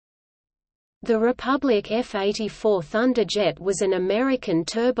The Republic F-84 Thunderjet was an American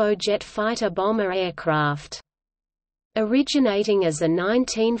turbojet fighter-bomber aircraft. Originating as a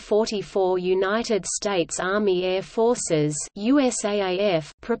 1944 United States Army Air Forces USAF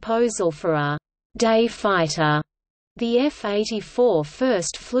proposal for a day fighter, the F-84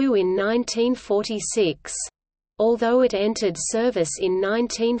 first flew in 1946. Although it entered service in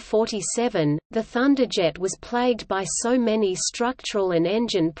 1947, the Thunderjet was plagued by so many structural and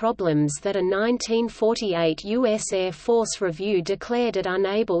engine problems that a 1948 U.S. Air Force review declared it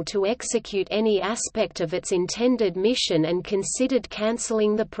unable to execute any aspect of its intended mission and considered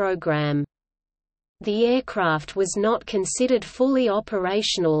canceling the program. The aircraft was not considered fully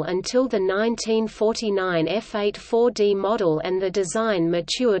operational until the 1949 F-84D model, and the design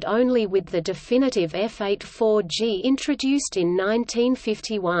matured only with the definitive F-84G introduced in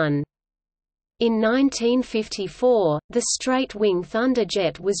 1951. In 1954, the straight-wing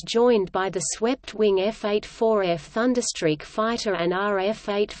Thunderjet was joined by the swept-wing F-84F Thunderstreak fighter and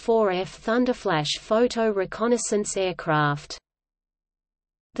F-84F Thunderflash photo reconnaissance aircraft.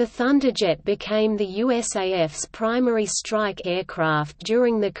 The Thunderjet became the USAF's primary strike aircraft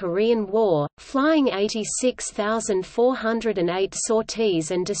during the Korean War, flying 86,408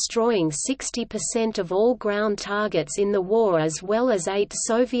 sorties and destroying 60% of all ground targets in the war, as well as 8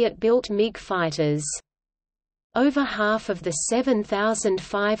 Soviet-built MiG fighters. Over half of the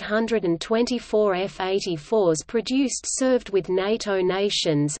 7,524 F-84s produced served with NATO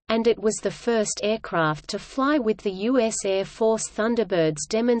nations, and it was the first aircraft to fly with the U.S. Air Force Thunderbirds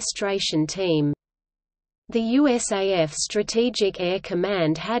demonstration team. The USAF Strategic Air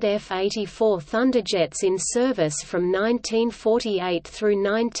Command had F-84 Thunderjets in service from 1948 through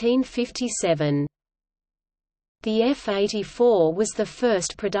 1957. The F-84 was the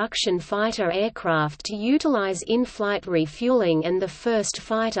first production fighter aircraft to utilize in-flight refueling and the first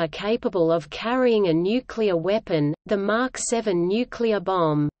fighter capable of carrying a nuclear weapon, the Mark 7 nuclear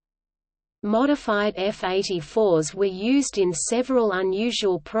bomb. Modified F-84s were used in several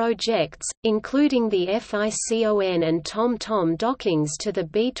unusual projects, including the FICON and Tom-Tom dockings to the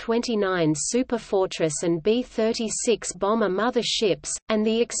B-29 Superfortress and B-36 bomber motherships, and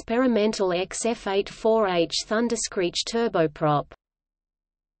the experimental XF-84H Thunderscreech turboprop.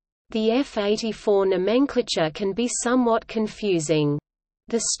 The F-84 nomenclature can be somewhat confusing.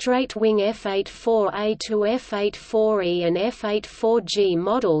 The straight-wing F-84A to F-84E and F-84G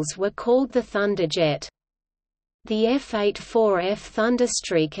models were called the Thunderjet. The F-84F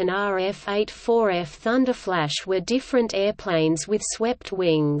Thunderstreak and F-84F Thunderflash were different airplanes with swept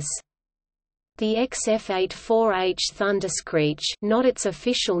wings. The XF-84H Thunderscreech, not its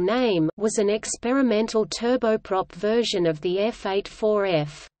official name, was an experimental turboprop version of the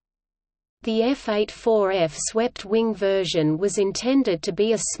F-84F. The F-84F swept-wing version was intended to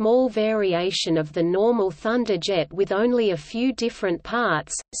be a small variation of the normal Thunderjet with only a few different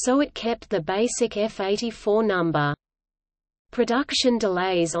parts, so it kept the basic F-84 number. Production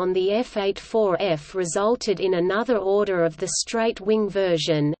delays on the F-84F resulted in another order of the straight-wing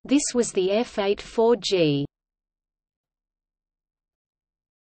version. This was the F-84G.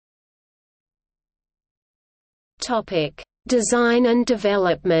 Topic: Design and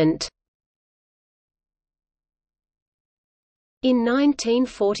development. In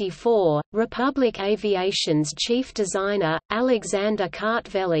 1944, Republic Aviation's chief designer, Alexander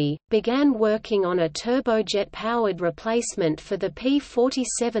Kartveli, began working on a turbojet-powered replacement for the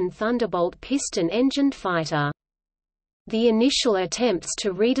P-47 Thunderbolt piston-engined fighter. The initial attempts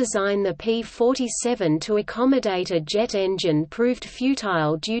to redesign the P-47 to accommodate a jet engine proved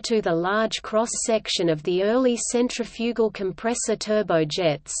futile due to the large cross-section of the early centrifugal compressor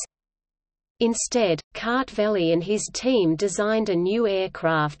turbojets. Instead, Kartveli and his team designed a new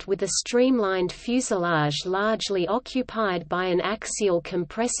aircraft with a streamlined fuselage largely occupied by an axial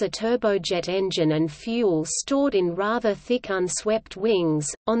compressor turbojet engine and fuel stored in rather thick unswept wings.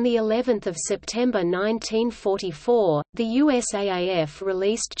 On the 11th of September 1944, the USAAF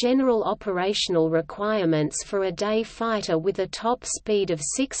released general operational requirements for a day fighter with a top speed of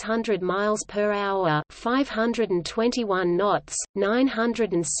 600 miles per hour, 521 knots,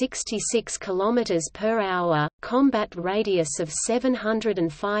 966 kilometers per hour, combat radius of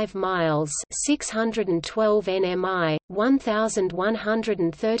 705 miles, 612 nmi,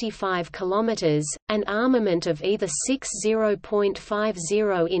 1135 kilometers, and armament of either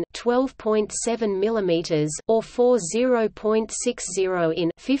 60.50 in 12.7 mm or 40.60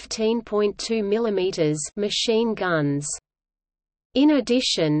 in 15.2 mm machine guns. In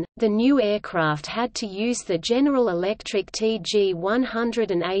addition, the new aircraft had to use the General Electric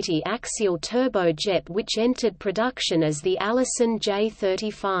TG-180 axial turbojet, which entered production as the Allison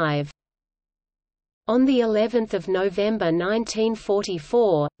J-35. On the 11th of November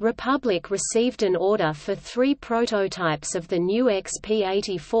 1944, Republic received an order for 3 prototypes of the new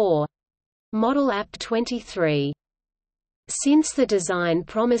XP-84 model AP-23. Since the design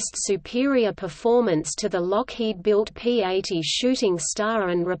promised superior performance to the Lockheed-built P-80 Shooting Star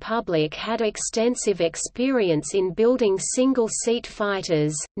and Republic had extensive experience in building single-seat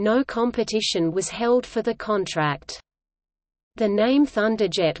fighters, no competition was held for the contract. The name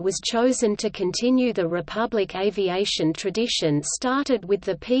Thunderjet was chosen to continue the Republic aviation tradition started with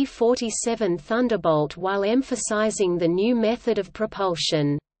the P-47 Thunderbolt while emphasizing the new method of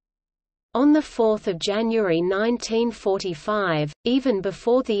propulsion. On 4 January 1945, even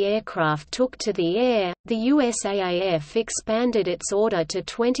before the aircraft took to the air, the USAF expanded its order to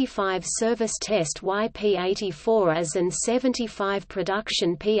 25 service test YP-84As and 75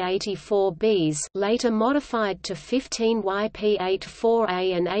 production P-84Bs, later modified to 15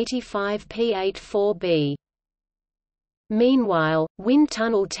 YP-84A and 85 P-84B. Meanwhile, wind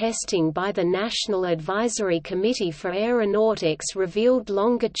tunnel testing by the National Advisory Committee for Aeronautics revealed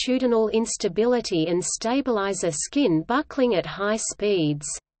longitudinal instability and stabilizer skin buckling at high speeds.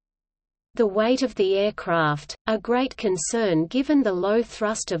 The weight of the aircraft, a great concern given the low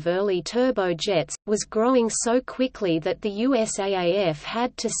thrust of early turbojets, was growing so quickly that the USAF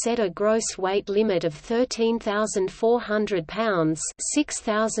had to set a gross weight limit of 13,400 pounds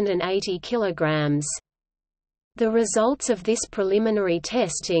 (6,080 kilograms). The results of this preliminary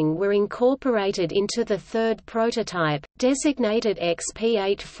testing were incorporated into the third prototype, designated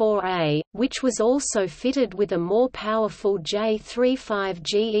XP-84A, which was also fitted with a more powerful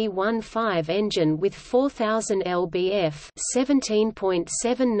J-35GE-15 engine with 4,000 lbf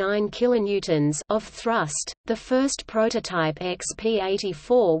 (17.79 kilonewtons) of thrust. The first prototype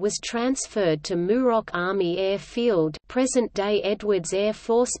XP-84 was transferred to Muroc Army Airfield, present-day Edwards Air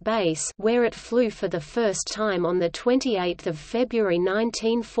Force Base, where it flew for the first time on 28 February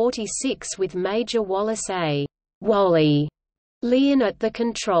 1946 with Major Wallace A. Wally Leon at the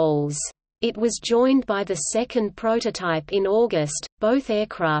controls. It was joined by the second prototype in August, both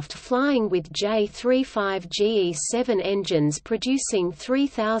aircraft flying with J-35GE-7 engines producing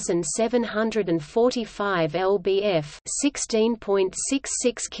 3,745 lbf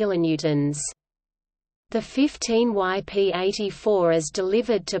 (16.66 kilonewtons). The 15 YP-84 as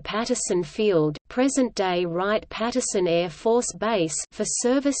delivered to Patterson Field, present-day Wright-Patterson Air Force Base, for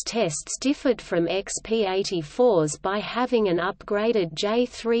service tests differed from XP-84s by having an upgraded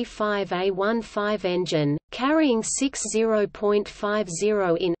J-35A-15 engine, carrying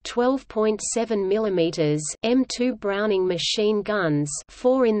 60.50 in 12.7 mm M2 Browning machine guns,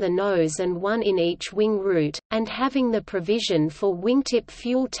 4 in the nose and 1 in each wing root, and having the provision for wingtip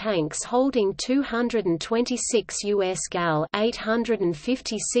fuel tanks holding 226 US gal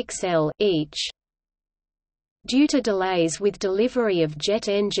 856 L each. Due to delays with delivery of jet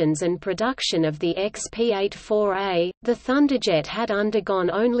engines and production of the XP-84A, the Thunderjet had undergone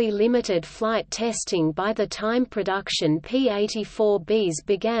only limited flight testing by the time production P-84Bs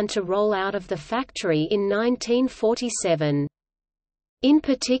began to roll out of the factory in 1947. In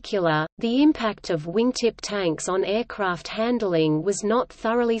particular, the impact of wingtip tanks on aircraft handling was not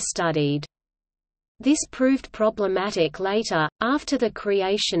thoroughly studied. This proved problematic later, after the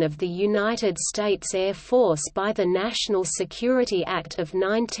creation of the United States Air Force by the National Security Act of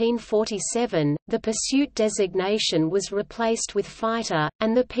 1947. The pursuit designation was replaced with fighter,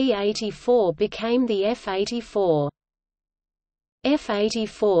 and the P-84 became the F-84.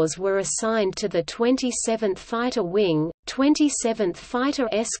 F-84s were assigned to the 27th Fighter Wing, 27th Fighter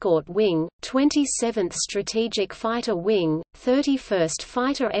Escort Wing, 27th Strategic Fighter Wing, 31st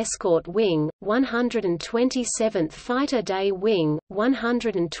Fighter Escort Wing, 127th Fighter Day Wing,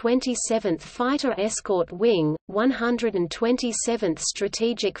 127th Fighter Escort Wing, 127th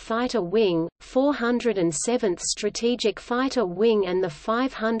Strategic Fighter Wing, 407th Strategic Fighter Wing and the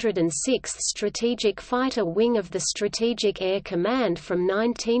 506th Strategic Fighter Wing of the Strategic Air Command from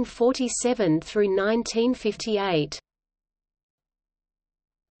 1947 through 1958.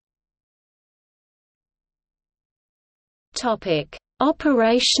 Topic: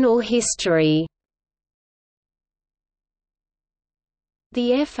 Operational history.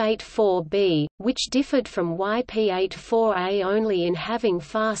 The F-84B, which differed from YP-84A only in having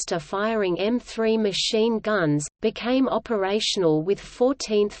faster-firing M3 machine guns, became operational with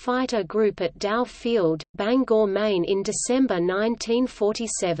 14th Fighter Group at Dow Field, Bangor, Maine in December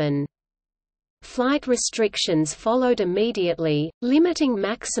 1947. Flight restrictions followed immediately, limiting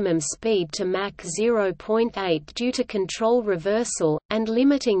maximum speed to Mach 0.8 due to control reversal, and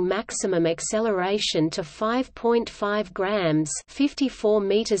limiting maximum acceleration to 5.5 grams (54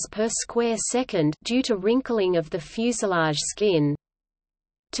 meters per square second) due to wrinkling of the fuselage skin.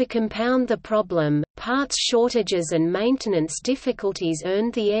 To compound the problem, parts shortages and maintenance difficulties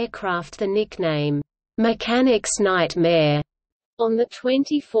earned the aircraft the nickname, "Mechanic's Nightmare." On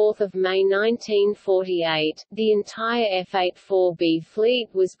 24 May 1948, the entire F-84B fleet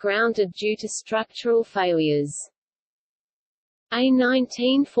was grounded due to structural failures. A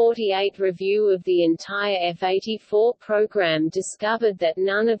 1948 review of the entire F-84 program discovered that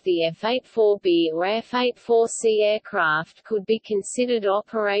none of the F-84B or F-84C aircraft could be considered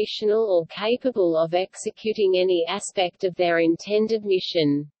operational or capable of executing any aspect of their intended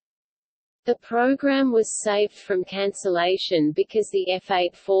mission. The program was saved from cancellation because the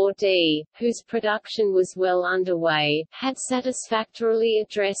F-84D, whose production was well underway, had satisfactorily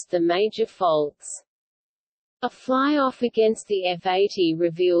addressed the major faults. A fly-off against the F-80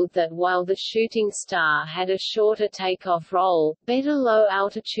 revealed that while the Shooting Star had a shorter takeoff roll, better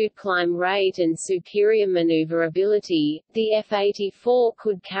low-altitude climb rate and superior maneuverability, the F-84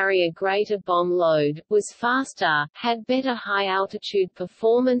 could carry a greater bomb load, was faster, had better high-altitude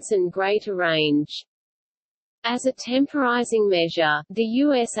performance and greater range. As a temporizing measure, the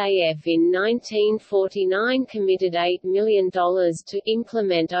USAF in 1949 committed $8 million to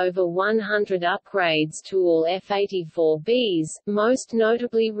implement over 100 upgrades to all F-84Bs, most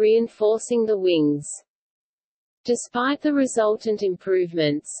notably reinforcing the wings. Despite the resultant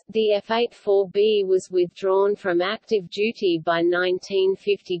improvements, the F-84B was withdrawn from active duty by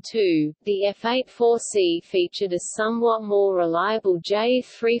 1952. The F-84C featured a somewhat more reliable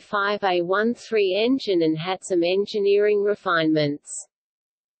J-35A13 engine and had some engineering refinements.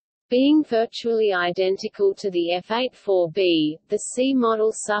 Being virtually identical to the F-84B, the C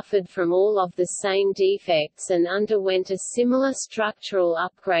model suffered from all of the same defects and underwent a similar structural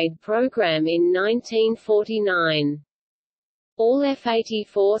upgrade program in 1949. All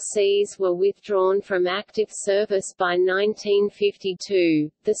F-84Cs were withdrawn from active service by 1952.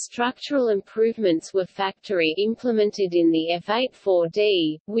 The structural improvements were factory implemented in the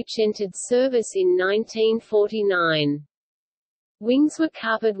F-84D, which entered service in 1949. Wings were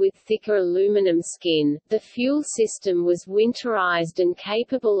covered with thicker aluminum skin, the fuel system was winterized and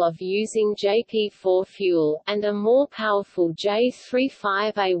capable of using JP4 fuel, and a more powerful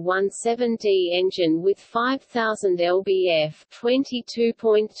J35A17D engine with 5,000 lbf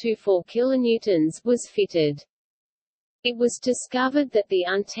 (22.24 kilonewtons) was fitted. It was discovered that the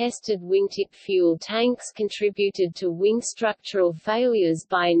untested wingtip fuel tanks contributed to wing structural failures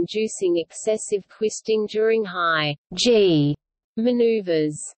by inducing excessive twisting during high G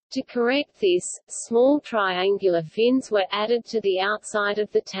maneuvers. To correct this, small triangular fins were added to the outside of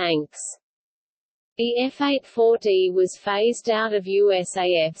the tanks. The F-84D was phased out of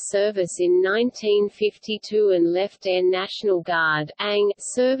USAF service in 1952 and left Air National Guard (ANG)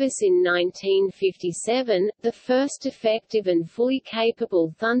 service in 1957. The first effective and fully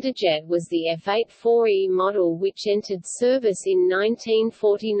capable Thunderjet was the F-84E model, which entered service in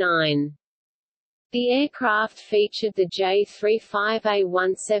 1949. The aircraft featured the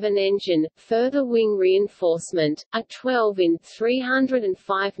J35A17 engine, further wing reinforcement, a 12-inch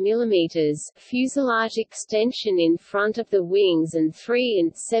 (305 mm) fuselage extension in front of the wings and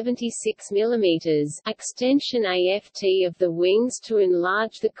 3-inch (76 mm) extension aft of the wings to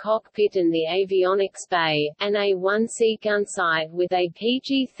enlarge the cockpit and the avionics bay, an A1C gunsight with a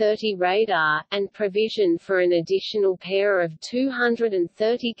PG-30 radar, and provision for an additional pair of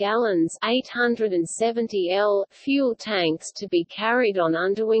 230 gallons 870 L fuel tanks to be carried on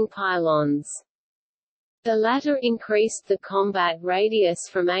underwing pylons. The latter increased the combat radius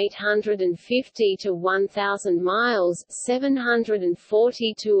from 850 to 1,000 miles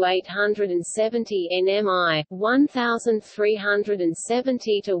 740 to 870 nmi,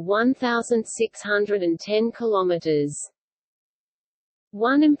 1,370 to 1,610 kilometers.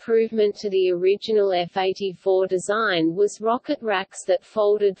 One improvement to the original F-84 design was rocket racks that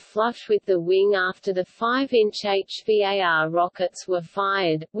folded flush with the wing after the 5-inch HVAR rockets were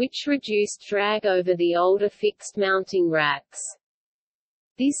fired, which reduced drag over the older fixed mounting racks.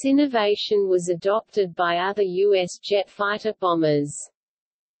 This innovation was adopted by other U.S. jet fighter bombers.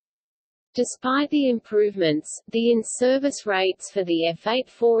 Despite the improvements, the in-service rates for the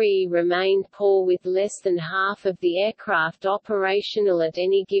F-84E remained poor, with less than half of the aircraft operational at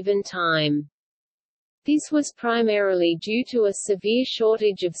any given time. This was primarily due to a severe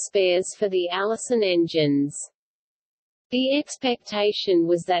shortage of spares for the Allison engines. The expectation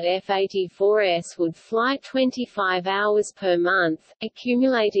was that F-84s would fly 25 hours per month,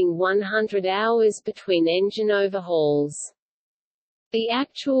 accumulating 100 hours between engine overhauls. The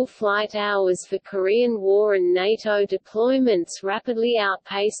actual flight hours for Korean War and NATO deployments rapidly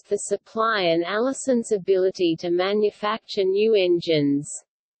outpaced the supply and Allison's ability to manufacture new engines.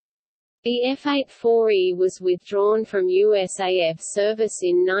 The F-84E was withdrawn from USAF service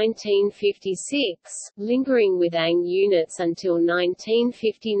in 1956, lingering with ANG units until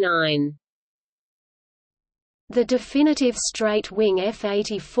 1959. The definitive straight-wing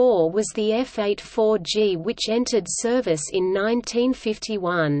F-84 was the F-84G, which entered service in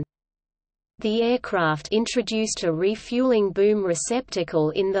 1951. The aircraft introduced a refueling boom receptacle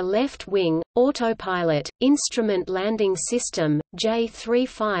in the left wing, autopilot, instrument landing system,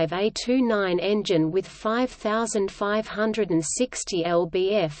 J-35A29 engine with 5,560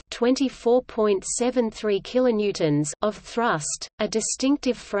 lbf (24.73 kilonewtons) of thrust, a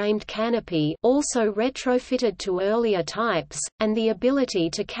distinctive framed canopy also retrofitted to earlier types, and the ability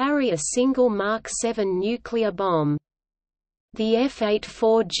to carry a single Mark 7 nuclear bomb. The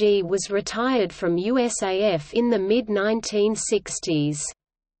F-84G was retired from USAF in the mid-1960s.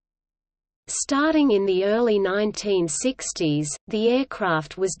 Starting in the early 1960s, the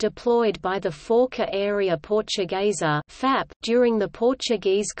aircraft was deployed by the Força Aérea Portuguesa (FAP) during the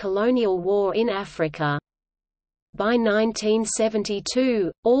Portuguese colonial war in Africa. By 1972,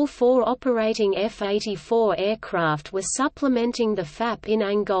 all 4 operating F-84 aircraft were supplementing the FAP in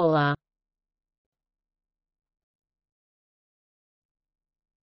Angola.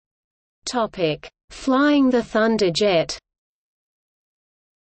 Flying the Thunderjet.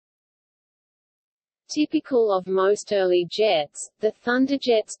 Typical of most early jets, the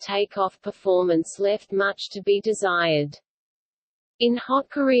Thunderjet's takeoff performance left much to be desired. In hot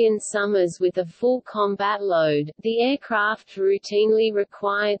Korean summers with a full combat load, the aircraft routinely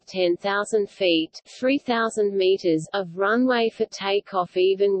required 10,000 feet (3,000 meters) of runway for takeoff.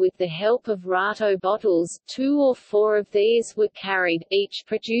 Even with the help of Rato bottles, 2 or 4 of these were carried, each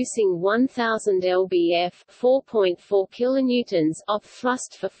producing 1,000 lbf (4.4 kilonewtons) of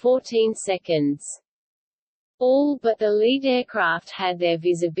thrust for 14 seconds. All but the lead aircraft had their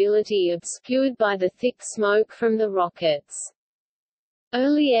visibility obscured by the thick smoke from the rockets.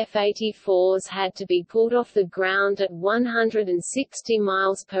 Early F-84s had to be pulled off the ground at 160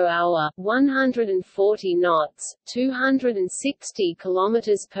 miles per hour, 140 knots, 260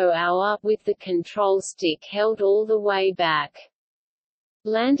 kilometers per hour, with the control stick held all the way back.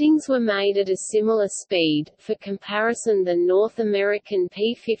 Landings were made at a similar speed. For comparison, the North American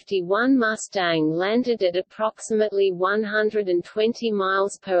P-51 Mustang landed at approximately 120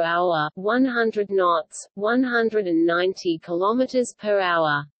 miles per hour, 100 knots, 190 kilometers per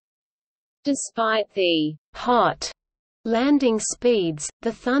hour. Despite the hot landing speeds, the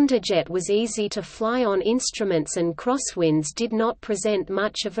Thunderjet was easy to fly on. Instruments and crosswinds did not present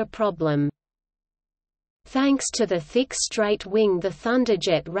much of a problem. Thanks to the thick straight wing, the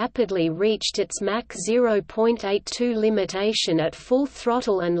Thunderjet rapidly reached its Mach 0.82 limitation at full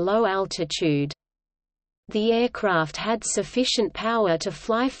throttle and low altitude. The aircraft had sufficient power to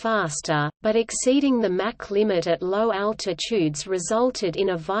fly faster, but exceeding the Mach limit at low altitudes resulted in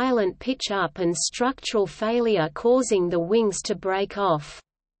a violent pitch-up and structural failure, causing the wings to break off.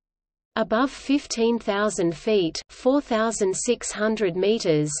 Above 15,000 feet (4,600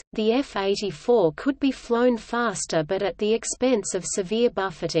 meters), the F-84 could be flown faster but at the expense of severe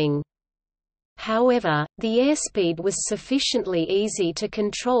buffeting. However, the airspeed was sufficiently easy to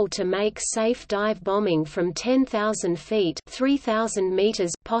control to make safe dive bombing from 10,000 feet (3,000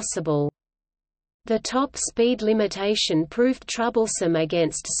 meters) possible. The top speed limitation proved troublesome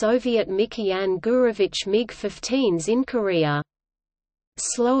against Soviet Mikoyan Gurevich MiG-15s in Korea.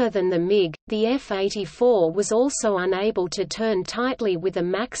 Slower than the MiG, the F-84 was also unable to turn tightly with a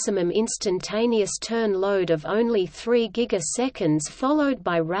maximum instantaneous turn load of only 3 gigaseconds, followed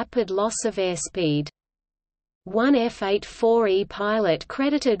by rapid loss of airspeed. One F-84E pilot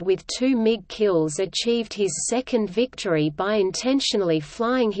credited with 2 MiG kills achieved his second victory by intentionally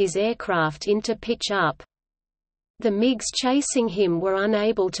flying his aircraft into pitch-up. The MiGs chasing him were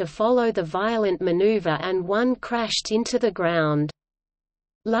unable to follow the violent maneuver and one crashed into the ground.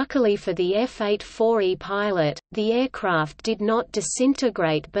 Luckily for the F-84E pilot, the aircraft did not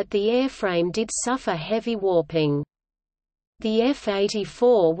disintegrate, but the airframe did suffer heavy warping. The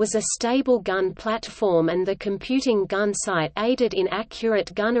F-84 was a stable gun platform and the computing gun sight aided in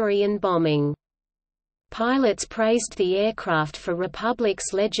accurate gunnery and bombing. Pilots praised the aircraft for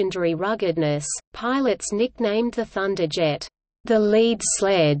Republic's legendary ruggedness. Pilots nicknamed the Thunderjet, the lead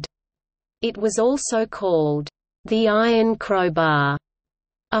sled. It was also called the iron crowbar,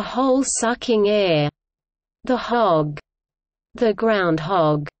 a hole sucking air, the hog, the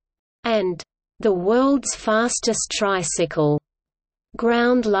groundhog, and the world's fastest tricycle,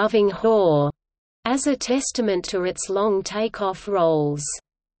 ground-loving whore, as a testament to its long takeoff rolls.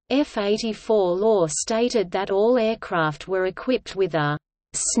 F-84 law stated that all aircraft were equipped with a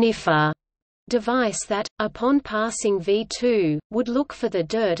sniffer device that, upon passing V2, would look for the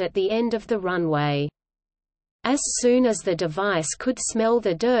dirt at the end of the runway. As soon as the device could smell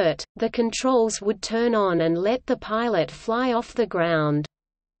the dirt, the controls would turn on and let the pilot fly off the ground.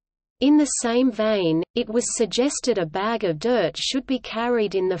 In the same vein, it was suggested a bag of dirt should be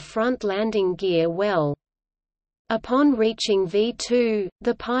carried in the front landing gear well. Upon reaching V2,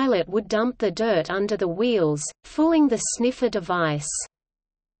 the pilot would dump the dirt under the wheels, fooling the sniffer device.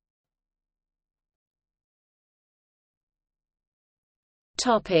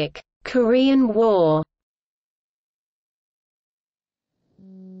 Korean War.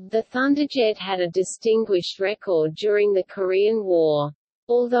 The Thunderjet had a distinguished record during the Korean War.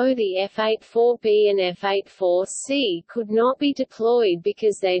 Although the F-84B and F-84C could not be deployed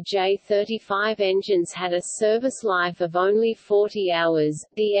because their J-35 engines had a service life of only 40 hours,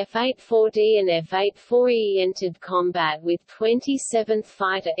 the F-84D and F-84E entered combat with 27th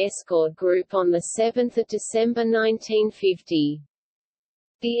Fighter Escort Group on 7 December 1950.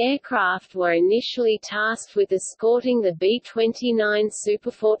 The aircraft were initially tasked with escorting the B-29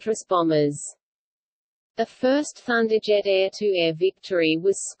 Superfortress bombers. The first Thunderjet air-to-air victory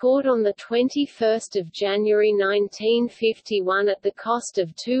was scored on 21 January 1951 at the cost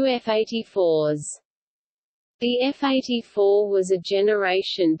of 2 F-84s. The F-84 was a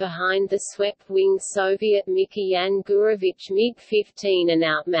generation behind the swept-wing Soviet Mikhail Gurevich MiG-15 and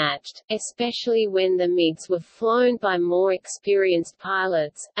outmatched, especially when the MiGs were flown by more experienced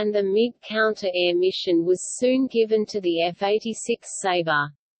pilots, and the MiG counter-air mission was soon given to the F-86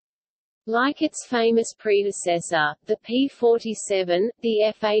 Sabre. Like its famous predecessor, the P-47, the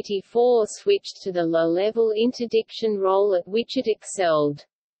F-84 switched to the low-level interdiction role at which it excelled.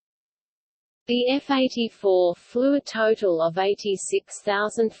 The F-84 flew a total of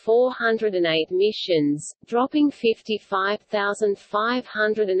 86,408 missions, dropping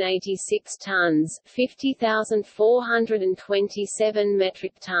 55,586 tons, 50,427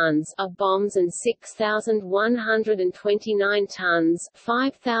 metric tons of bombs and 6,129 tons,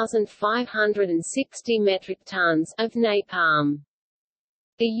 5,560 metric tons of napalm.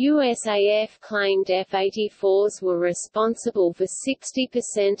 The USAF claimed F-84s were responsible for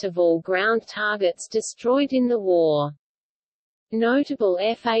 60% of all ground targets destroyed in the war. Notable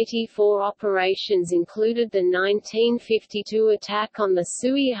F-84 operations included the 1952 attack on the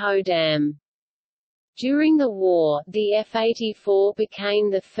Suiho Dam. During the war, the F-84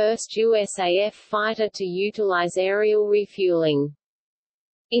 became the first USAF fighter to utilize aerial refueling.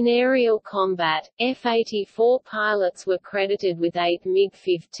 In aerial combat, F-84 pilots were credited with 8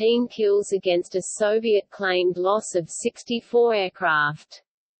 MiG-15 kills against a Soviet-claimed loss of 64 aircraft.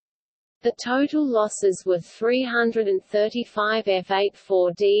 The total losses were 335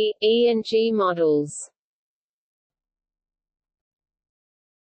 F-84D, E and G models.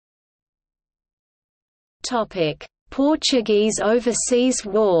 Portuguese Overseas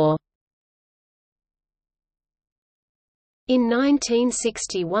War. In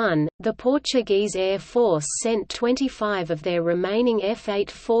 1961, the Portuguese Air Force sent 25 of their remaining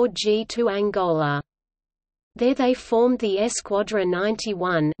F-84G to Angola. There they formed the Esquadra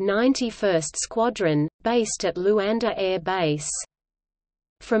 91 91st Squadron, based at Luanda Air Base.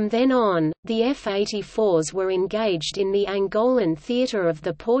 From then on, the F-84s were engaged in the Angolan theatre of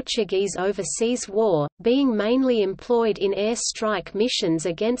the Portuguese Overseas War, being mainly employed in air strike missions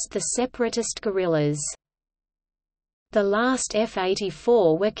against the separatist guerrillas. The last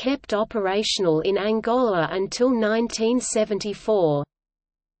F-84 were kept operational in Angola until 1974.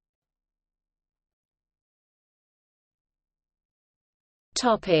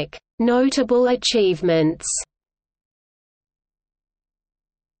 Notable achievements.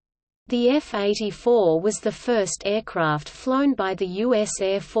 The F-84 was the first aircraft flown by the U.S.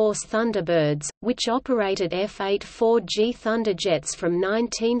 Air Force Thunderbirds, which operated F-84G Thunderjets from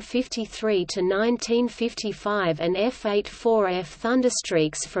 1953 to 1955 and F-84F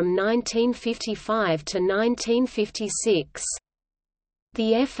Thunderstreaks from 1955 to 1956.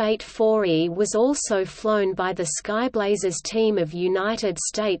 The F-84E was also flown by the Skyblazers team of United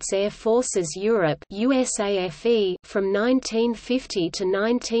States Air Forces Europe (USAFE) from 1950 to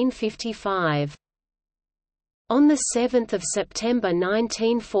 1955. On 7 September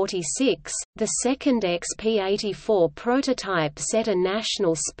 1946, the second XP-84 prototype set a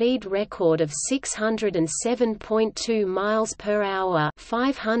national speed record of 607.2 miles per hour,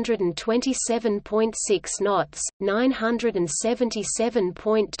 527.6 knots,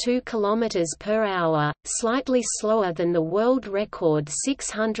 977.2 kilometers per hour, slightly slower than the world record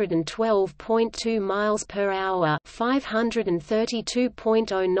 612.2 miles per hour,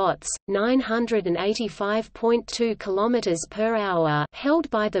 532.0 knots, 985.2 km per hour, held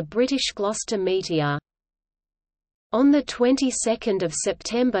by the British Gloucester Meteor. On the 22nd of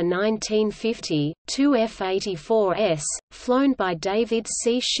September 1950, two F-84s, flown by David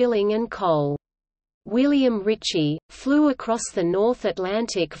C. Schilling and Cole. William Ritchie, flew across the North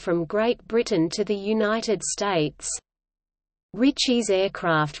Atlantic from Great Britain to the United States. Ritchie's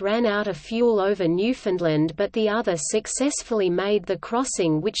aircraft ran out of fuel over Newfoundland, but the other successfully made the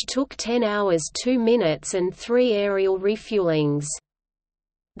crossing, which took 10 hours 2 minutes and 3 aerial refuelings.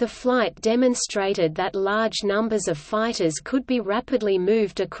 The flight demonstrated that large numbers of fighters could be rapidly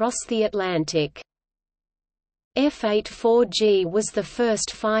moved across the Atlantic. F-84G was the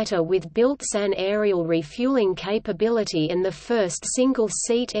first fighter with built-in aerial refueling capability and the first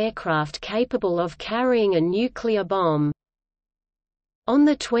single-seat aircraft capable of carrying a nuclear bomb. On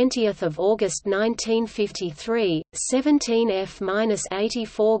 20 August 1953, 17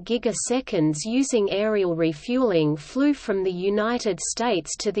 F-84 gigaseconds using aerial refueling flew from the United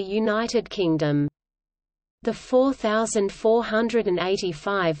States to the United Kingdom. The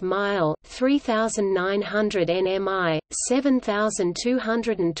 4,485-mile (3,900 nmi,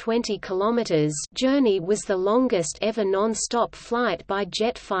 7,220 km) journey was the longest ever non-stop flight by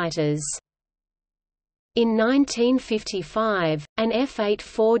jet fighters. In 1955, an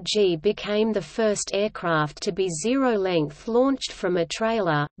F-84G became the first aircraft to be zero-length launched from a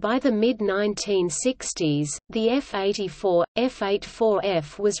trailer. By the mid-1960s, the F-84,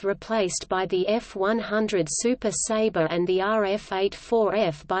 F-84F was replaced by the F-100 Super Sabre and the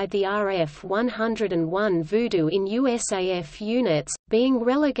RF-84F by the RF-101 Voodoo in USAF units, being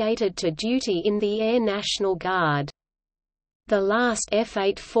relegated to duty in the Air National Guard. The last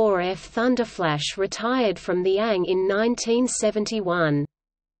F-84F Thunderflash retired from the ANG in 1971.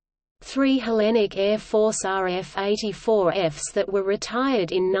 3 Hellenic Air Force RF-84Fs that were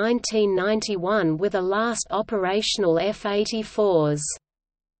retired in 1991 were the last operational F-84s.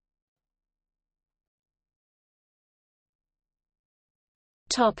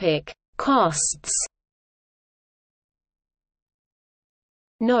 Costs.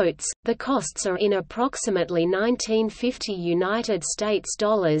 Notes: the costs are in approximately 1950 United States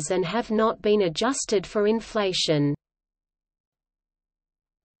dollars and have not been adjusted for inflation.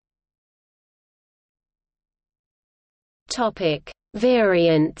 Topic: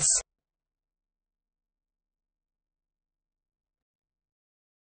 Variants.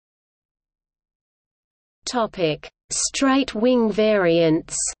 Topic: Straight wing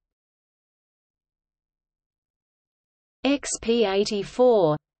variants.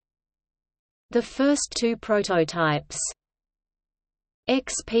 XP-84. The first two prototypes.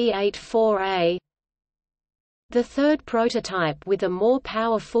 XP-84A. The third prototype with a more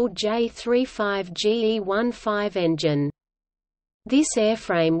powerful J-35GE-15 engine. This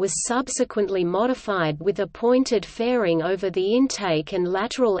airframe was subsequently modified with a pointed fairing over the intake, and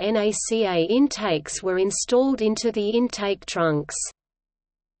lateral NACA intakes were installed into the intake trunks.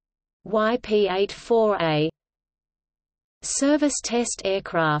 YP-84A. Service test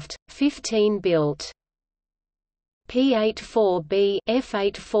aircraft, 15 built. P-84B,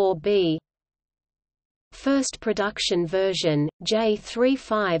 F-84B. First production version,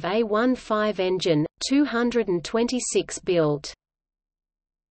 J-35A-15 engine, 226 built.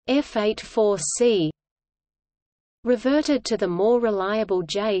 F-84C. Reverted to the more reliable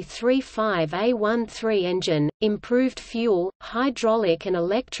J-35A-13 engine, improved fuel, hydraulic and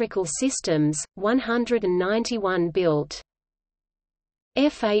electrical systems, 191 built.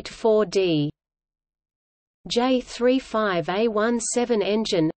 F-84D. J-35A-17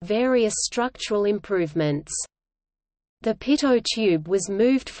 engine, various structural improvements. The pitot tube was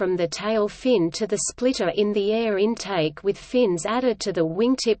moved from the tail fin to the splitter in the air intake with fins added to the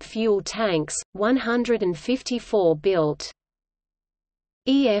wingtip fuel tanks, 154 built.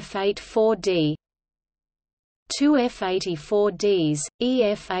 EF-84D. Two F-84Ds,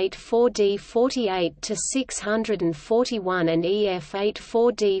 EF-84D 48-641 and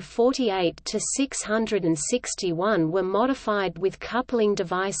EF-84D 48-661 were modified with coupling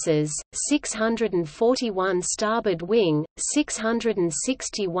devices, 641 starboard wing,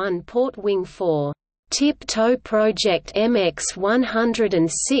 661 port wing for Tip-Toe Project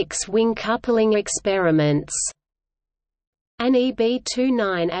MX-106 wing coupling experiments. An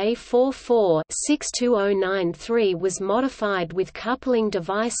EB-29A44-62093 was modified with coupling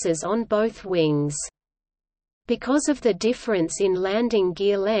devices on both wings. Because of the difference in landing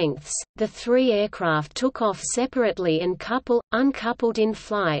gear lengths, the three aircraft took off separately and uncoupled in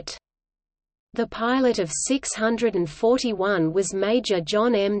flight. The pilot of 641 was Major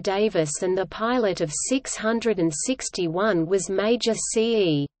John M. Davis and the pilot of 661 was Major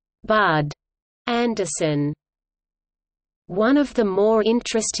C. E. Bud Anderson. One of the more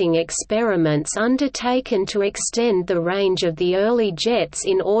interesting experiments undertaken to extend the range of the early jets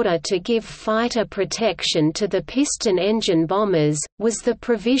in order to give fighter protection to the piston engine bombers, was the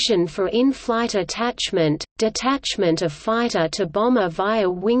provision for in-flight detachment of fighter to bomber via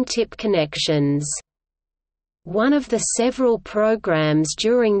wingtip connections. One of the several programs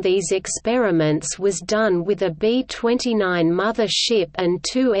during these experiments was done with a B-29 mother ship and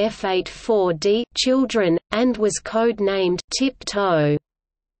two F-84D children, and was code-named Tiptoe.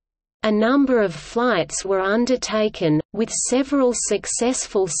 A number of flights were undertaken, with several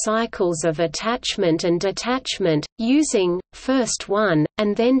successful cycles of attachment and detachment, using, first one,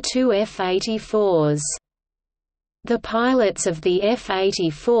 and then two F-84s. The pilots of the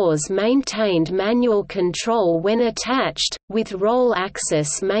F-84s maintained manual control when attached, with roll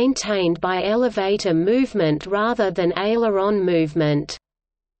axis maintained by elevator movement rather than aileron movement.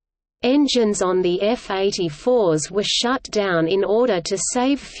 Engines on the F-84s were shut down in order to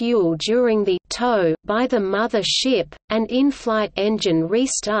save fuel during the tow by the mother ship, and in-flight engine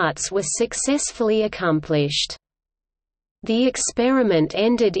restarts were successfully accomplished. The experiment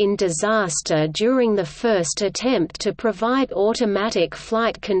ended in disaster during the first attempt to provide automatic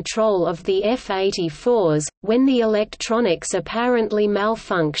flight control of the F-84s, when the electronics apparently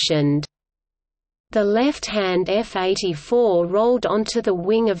malfunctioned. The left-hand F-84 rolled onto the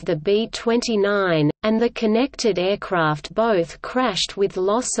wing of the B-29, and the connected aircraft both crashed with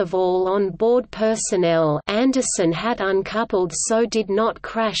loss of all on-board personnel. Anderson had uncoupled so did not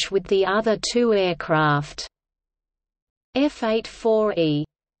crash with the other two aircraft. F-84E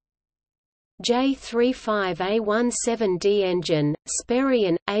J-35A-17D engine,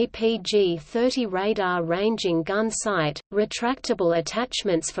 Sperrian, APG-30 radar ranging gun sight, retractable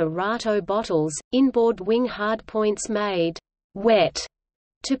attachments for RATO bottles, inboard wing hardpoints made wet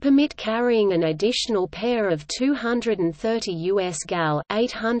to permit carrying an additional pair of 230 US gal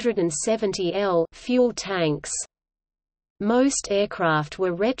 870 L fuel tanks. Most aircraft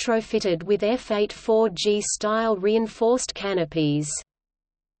were retrofitted with F-84G-style reinforced canopies.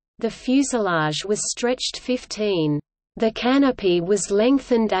 The fuselage was stretched 15. The canopy was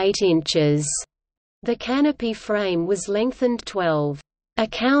lengthened 8 inches. The canopy frame was lengthened 12,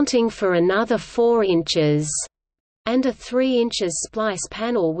 accounting for another 4 inches, and a 3 inches splice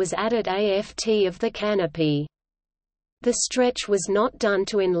panel was added aft of the canopy. The stretch was not done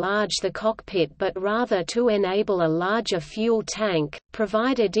to enlarge the cockpit but rather to enable a larger fuel tank,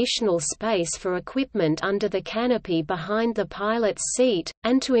 provide additional space for equipment under the canopy behind the pilot's seat,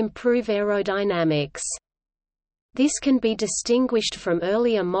 and to improve aerodynamics. This can be distinguished from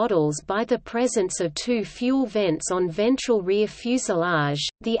earlier models by the presence of two fuel vents on ventral rear fuselage,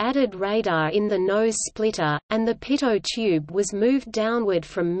 the added radar in the nose splitter, and the pitot tube was moved downward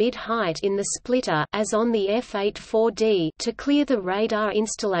from mid-height in the splitter as on the F-84D to clear the radar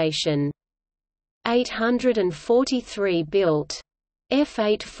installation. 843 built.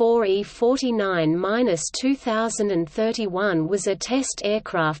 F-84E-49-2031 was a test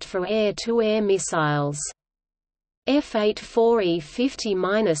aircraft for air-to-air missiles.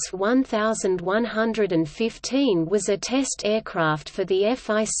 F-84E-50-1115 was a test aircraft for the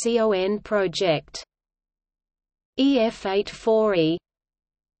FICON project. EF-84E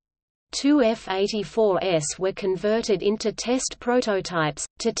Two F-84s were converted into test prototypes,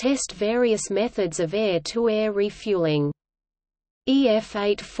 to test various methods of air-to-air refueling.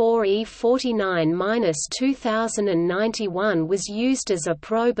 EF-84E-49-2091 was used as a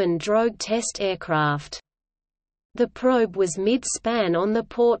probe and drogue test aircraft. The probe was mid-span on the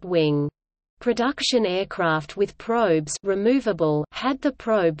port wing. Production aircraft with probes removable had the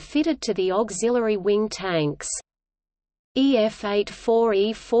probe fitted to the auxiliary wing tanks.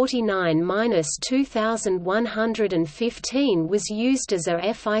 EF-84E-49-2115 was used as a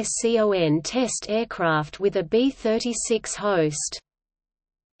FICON test aircraft with a B-36 host.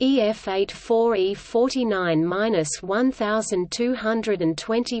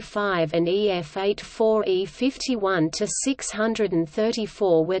 EF-84E-49-1225 and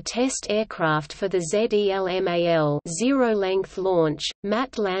EF-84E-51-634 were test aircraft for the ZELMAL zero-length launch,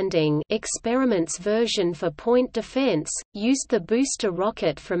 matte landing experiments version for point defense, used the booster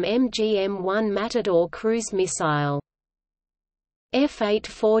rocket from MGM-1 Matador cruise missile.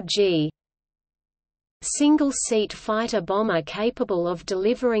 F-84G single-seat fighter bomber capable of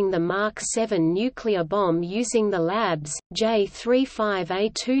delivering the Mark 7 nuclear bomb using the Labs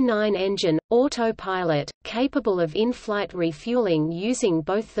J-35A29 engine, autopilot, capable of in-flight refueling using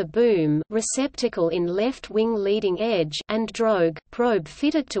both the boom receptacle in left wing leading edge and drogue probe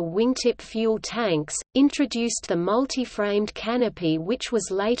fitted to wingtip fuel tanks, introduced the multi-framed canopy which was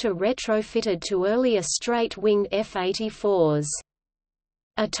later retrofitted to earlier straight-winged F-84s.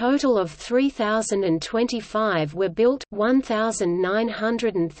 A total of 3,025 were built,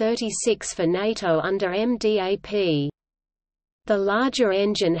 1,936 for NATO under MDAP. The larger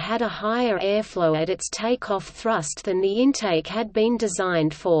engine had a higher airflow at its takeoff thrust than the intake had been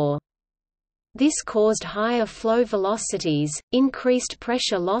designed for. This caused higher flow velocities, increased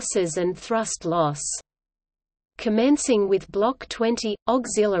pressure losses and thrust loss. Commencing with Block 20,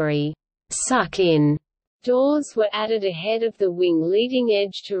 auxiliary suck-in doors were added ahead of the wing leading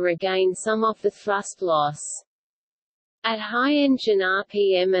edge to regain some of the thrust loss. At high engine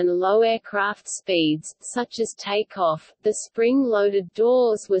RPM and low aircraft speeds, such as takeoff, the spring-loaded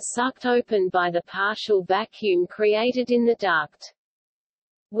doors were sucked open by the partial vacuum created in the duct.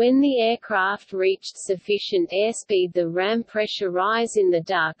 When the aircraft reached sufficient airspeed, the ram pressure rise in the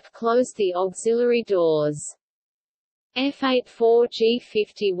duct closed the auxiliary doors. F-84G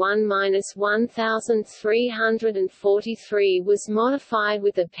 51-1343 was modified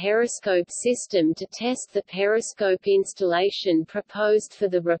with a periscope system to test the periscope installation proposed for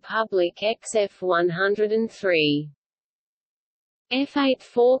the Republic XF-103.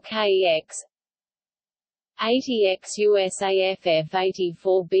 F-84KX 80X USAF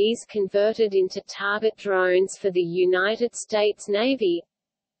F-84Bs converted into target drones for the United States Navy.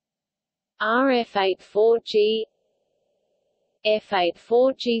 RF-84G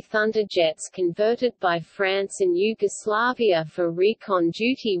F-84G Thunderjets converted by France and Yugoslavia for recon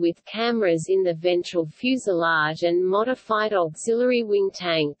duty with cameras in the ventral fuselage and modified auxiliary wing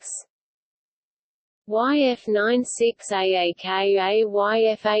tanks. YF-96AAKA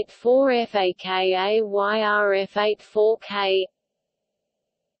YF-84FAKA YRF-84K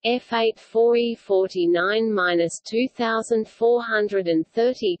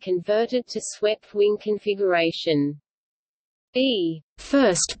F-84E49-2430 converted to swept wing configuration. B.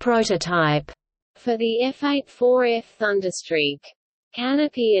 First prototype for the F-84F Thunderstreak.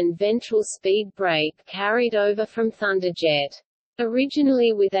 Canopy and ventral speed brake carried over from Thunderjet.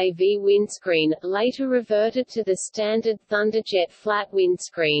 Originally with a V windscreen, later reverted to the standard Thunderjet flat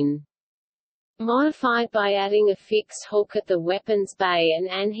windscreen. Modified by adding a fixed hook at the weapons bay and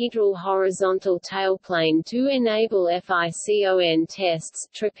anhedral horizontal tailplane to enable FICON tests,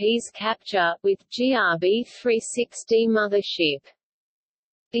 trapeze capture, with GRB-360 mothership.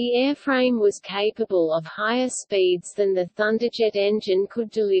 The airframe was capable of higher speeds than the Thunderjet engine could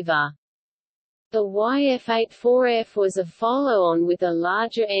deliver. The YF-84F was a follow-on with a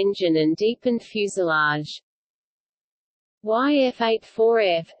larger engine and deepened fuselage.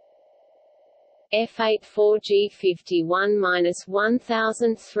 YF-84F F-84G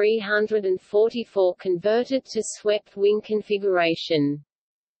 51-1344 converted to swept wing configuration.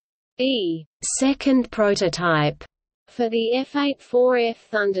 B. Second prototype for the F-84F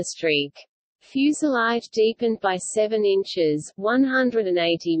Thunderstreak. Fuselage deepened by 7 inches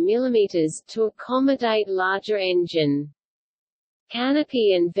 (180 mm) to accommodate larger engine.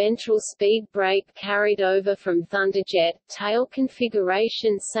 Canopy and ventral speed brake carried over from Thunderjet, tail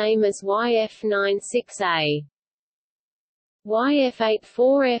configuration same as YF-96A.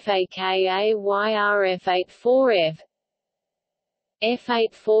 YF-84F aka YRF-84F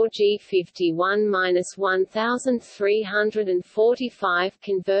F-84G 51-1345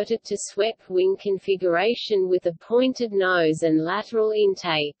 converted to swept wing configuration with a pointed nose and lateral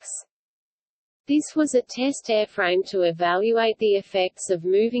intakes. This was a test airframe to evaluate the effects of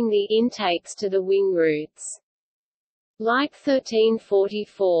moving the intakes to the wing roots. Like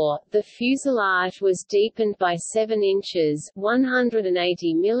 1344, the fuselage was deepened by 7 inches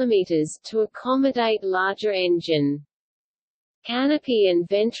 (180 mm) to accommodate larger engine. Canopy and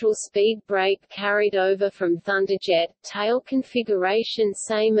ventral speed brake carried over from Thunderjet, tail configuration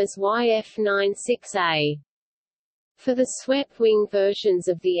same as YF-96A. For the swept-wing versions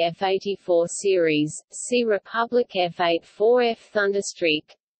of the F-84 series, see Republic F-84F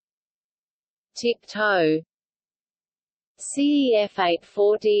Thunderstreak. Tiptoe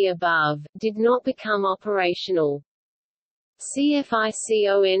CEF-84D above, did not become operational.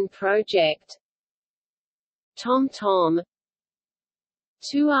 CFICON project Tom Tom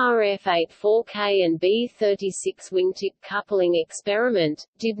 2RF-84K and B-36 wingtip coupling experiment,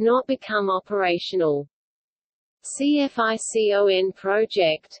 did not become operational. CFICON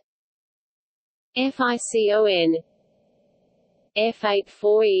project, FICON,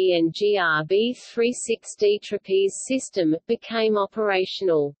 F-84E and GRB-36D trapeze system, became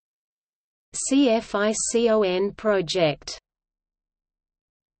operational. CFICON project.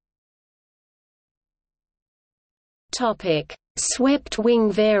 Topic: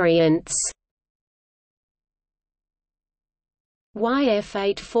 Swept-wing variants.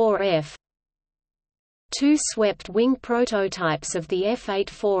 YF-84F. Two swept-wing prototypes of the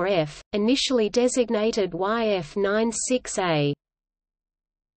F-84F, initially designated YF-96A.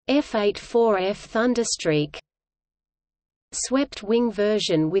 F-84F Thunderstreak. Swept-wing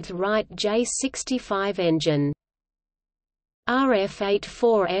version with Wright J-65 engine.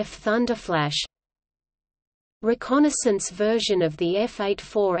 RF-84F Thunderflash. Reconnaissance version of the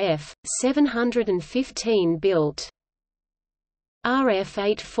F-84F, 715 built.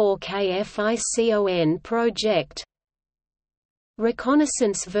 RF-84K FICON project.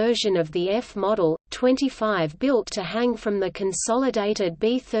 Reconnaissance version of the F model, 25 built to hang from the consolidated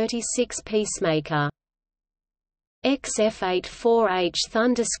B-36 Peacemaker. XF-84H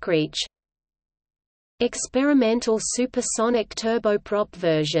Thunderscreech. Experimental supersonic turboprop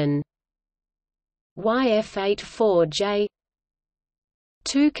version. YF-84J.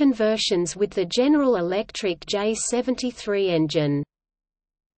 Two conversions with the General Electric J-73 engine.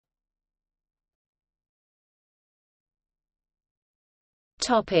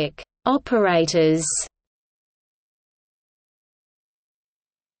 Topic: Operators.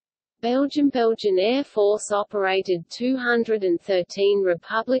 Belgian Air Force operated 213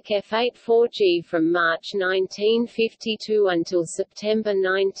 Republic F-84G from March 1952 until September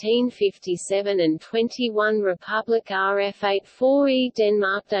 1957 and 21 Republic RF-84E.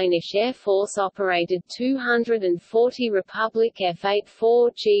 Denmark Danish Air Force operated 240 Republic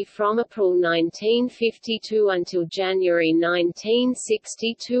F-84G from April 1952 until January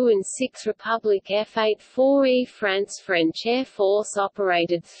 1962 and 6 Republic F-84E. French Air Force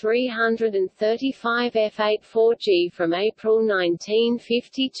operated 335 F-84G from April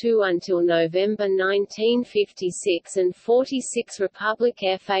 1952 until November 1956 and 46 Republic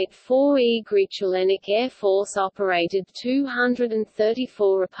F-84E. Grieche Air Force operated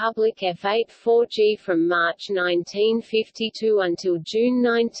 234 Republic F-84G from March 1952 until June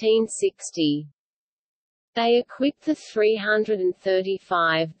 1960. They equipped the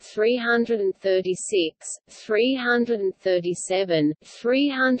 335, 336, 337,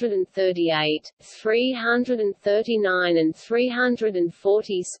 338, 339 and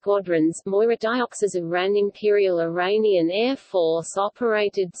 340 squadrons. Moiradiox's Iran Imperial Iranian Air Force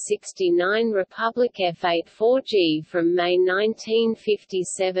operated 69 Republic F-84G from May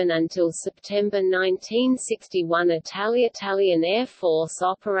 1957 until September 1961. Italian Air Force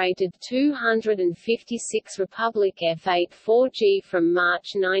operated 256 Republic F-84G from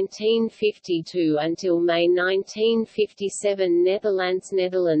March 1952 until May 1957.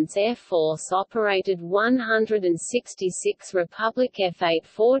 Netherlands Air Force operated 166 Republic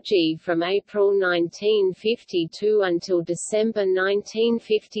F-84G from April 1952 until December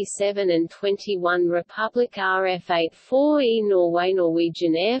 1957 and 21 Republic RF-84E.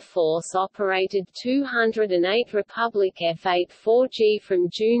 Norwegian Air Force operated 208 Republic F-84G from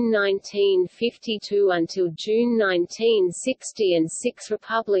June 1952 until June 1960 and 6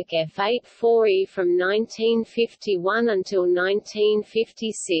 Republic F-84E from 1951 until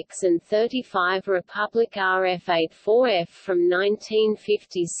 1956 and 35 Republic RF-84F from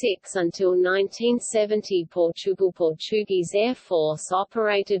 1956 until 1970. Portuguese Air Force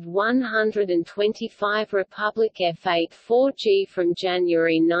operated 125 Republic F-84G from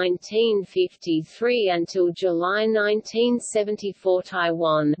January 1953 until July 1974.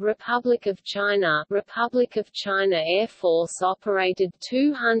 Taiwan Republic of China Air Force operated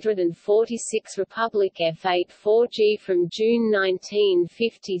 246 Republic F-84G from June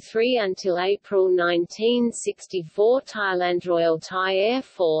 1953 until April 1964. Thailand Royal Thai Air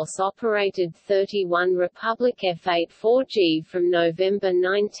Force operated 31 Republic F-84G from November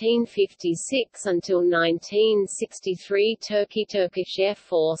 1956 until 1963. Turkish Air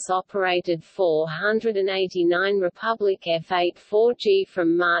Force operated 489 Republic F-84G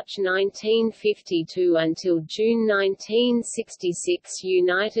from March 1952 until June 1966.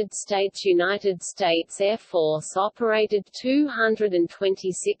 United States Air Force operated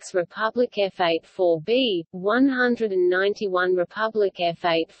 226 Republic F-84B, 191 Republic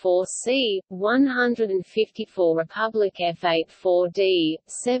F-84C, 154 Republic F-84D,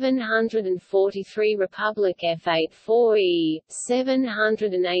 743 Republic F-84E,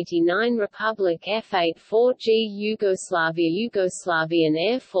 789 Republic F-84G. Yugoslavian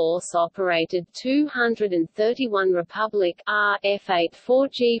Air Force operated 200 131 Republic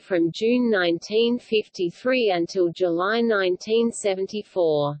F-84G from June 1953 until July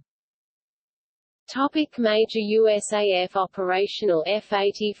 1974. Major USAF operational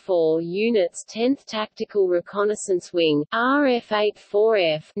F-84 units 10th Tactical Reconnaissance Wing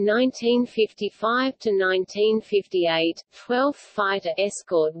RF-84F 1955–1958, 12th Fighter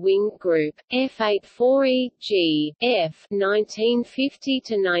Escort Wing Group F-84E G F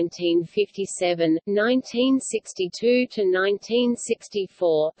 1950–1957,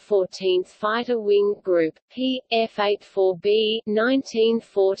 1962–1964, 14th Fighter Wing Group P F-84B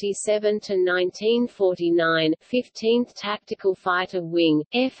 1947–19 1949, 15th Tactical Fighter Wing,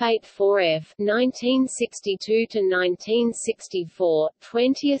 F-84F, 1962–1964,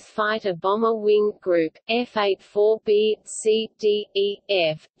 20th Fighter Bomber Wing Group, F-84B, C, D, E,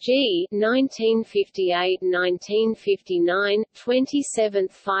 F, G, 1958–1959,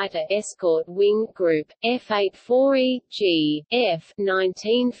 27th Fighter Escort Wing Group, F-84E, G, F,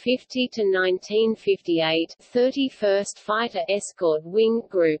 1950–1958, 31st Fighter Escort Wing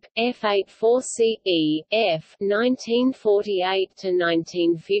Group, F-84C, E, F,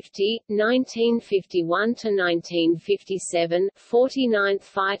 1948–1950, 1951–1957, 49th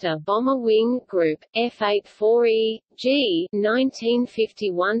Fighter Bomber Wing Group, F-84E, G,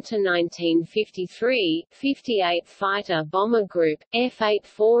 1951–1953, 58th Fighter Bomber Group,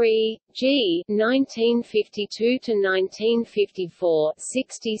 F-84E, G, 1952–1954,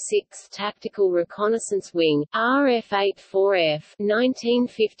 66th Tactical Reconnaissance Wing, RF-84F,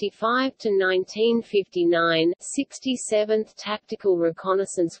 1955–1959, 67th Tactical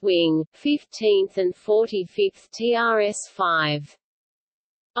Reconnaissance Wing, 15th and 45th TRS-5.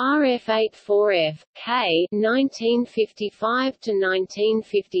 RF-84F, K,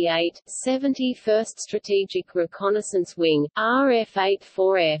 1955–1958, 71st Strategic Reconnaissance Wing,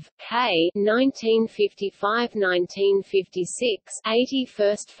 RF-84F, K, 1955–1956,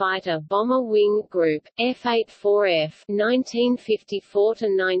 81st Fighter Bomber Wing Group, F-84F,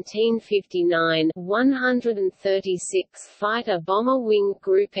 1954–1959, 136th Fighter Bomber Wing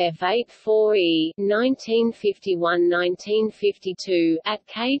Group F-84E, 1951–1952, at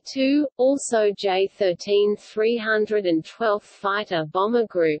K2, also J-13 312th Fighter Bomber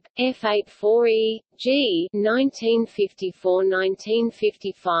Group, F-84E, G,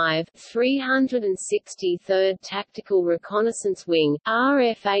 1954–1955, 363rd Tactical Reconnaissance Wing,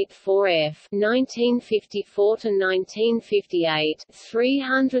 RF-84F, 1954–1958,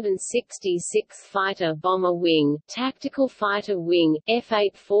 366th Fighter Bomber Wing, Tactical Fighter Wing,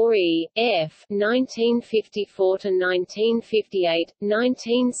 F-84E, F, 1954–1958,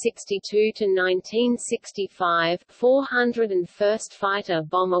 1962–1965, 401st Fighter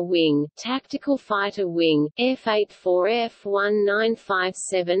Bomber Wing, Tactical Fighter Wing, F-84F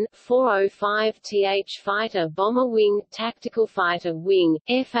 1957, 405th Fighter Bomber Wing, Tactical Fighter Wing,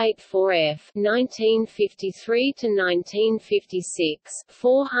 F-84F 1953–1956,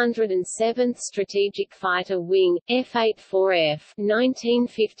 407th Strategic Fighter Wing, F-84F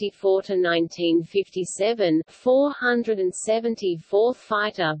 1954–1957, 474th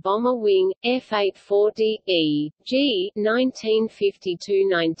Fighter Bomber Wing, F-84DE, G,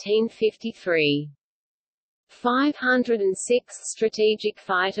 1952–1953. 506th Strategic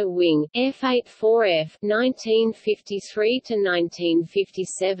Fighter Wing, F-84F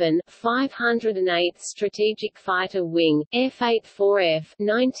 1953–1957, 508th Strategic Fighter Wing, F-84F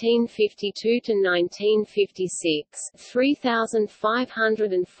 1952–1956,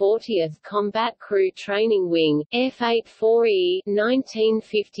 3540th Combat Crew Training Wing, F-84E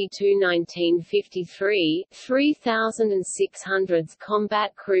 1952–1953, 3600th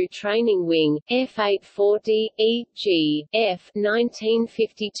Combat Crew Training Wing, F-84D E, G, F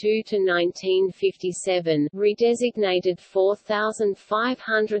 1952–1957, redesignated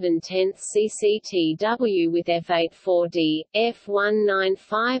 4510th CCTW with F-84D,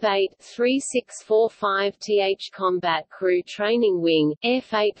 F-1958-3645th Combat Crew Training Wing,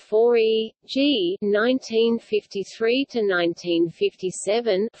 F-84E, G,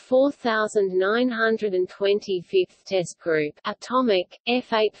 1953–1957, 4925th Test Group, Atomic,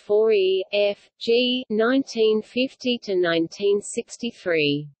 F-84E, F, G,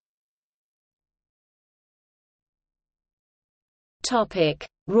 1950–1963. Topic: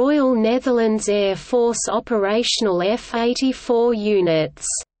 Royal Netherlands Air Force operational F-84 units.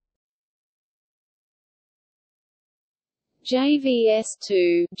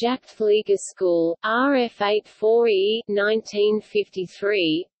 JVS-2 Jagdvliegerschool, RF-84E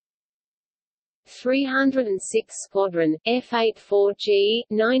 1953. 306 Squadron, F-84G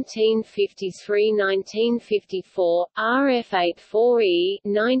 1953–1954, RF-84E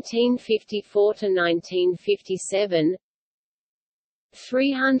 1954–1957,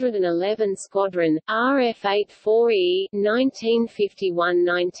 311 Squadron, RF-84E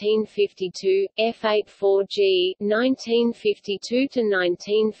 1951–1952, F-84G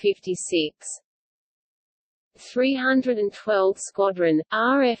 1952–1956. 312 Squadron,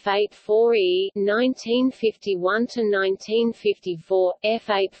 RF-84E 1951–1954,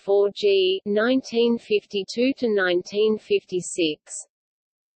 F-84G 1952–1956.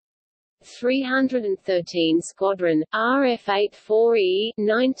 313 Squadron, RF-84E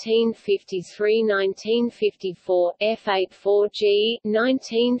 1953–1954, F-84G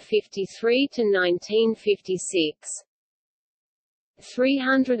 1953–1956.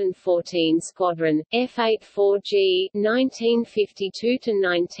 314 Squadron, F-84G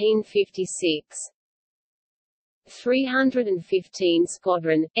 1952–1956. 315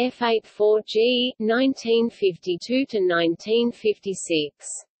 Squadron, F-84G 1952–1956.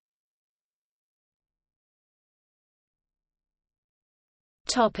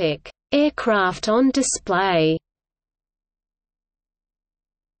 Topic: Aircraft on display.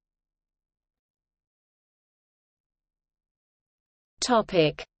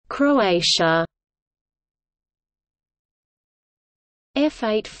 Topic: Croatia.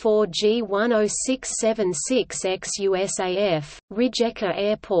 F-84G 10676X USAF, Rijeka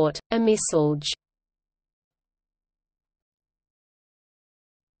Airport, Amiselj.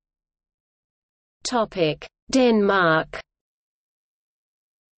 Topic: Denmark.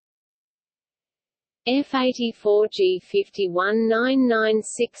 F-84G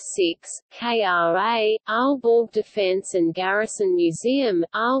 519966, KRA, Aalborg Defence and Garrison Museum,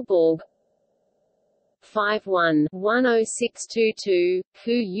 Aalborg. 51-10622,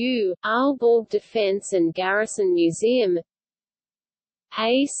 KU, Aalborg Defence and Garrison Museum.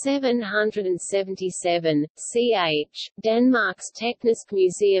 A777, CH, Denmark's Teknisk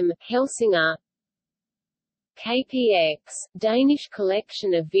Museum, Helsinger. KPX, Danish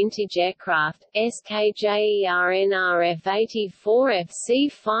Collection of Vintage Aircraft, SKJERNRF 84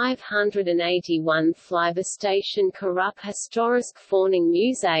 FC 581 Flyverstation Karup Historisk Forning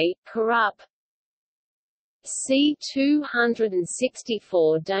Musée, Karup.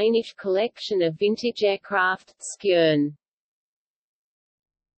 C264 Danish Collection of Vintage Aircraft, Skjern.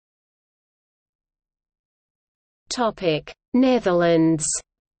 Topic: Netherlands.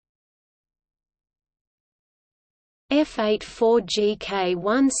 F-84G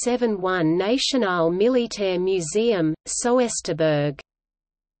K171 Nationaal Militair Museum, Soesterberg.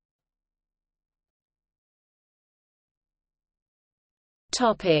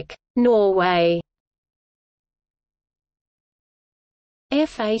 Topic: Norway.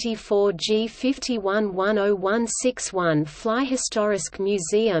 F-84G 51-10161 Flyhistorisk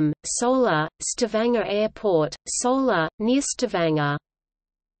Museum, Sola, Stavanger Airport, Sola, near Stavanger.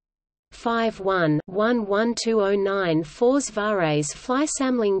 51-11209 Forsvares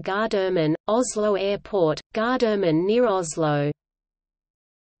Flysamling Gardermoen, Oslo Airport, Gardermoen near Oslo.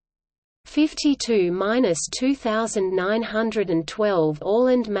 52-2912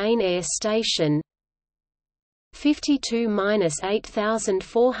 Åland Main Air Station.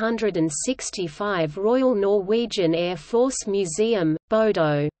 52-8465 Royal Norwegian Air Force Museum,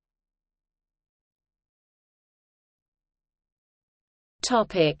 Bodo.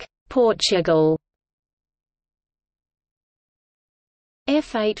 Topic: Portugal.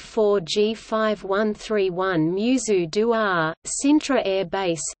 F-84G 5131 Museu do Ar, Sintra Air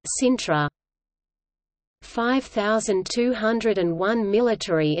Base, Sintra. 5201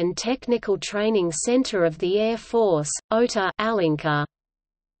 Military and Technical Training Center of the Air Force, OTA, Alenka.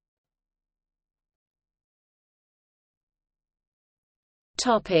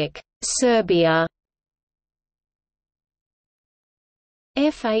 Topic: Serbia.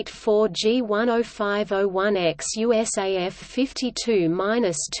 F-84G 10501X USAF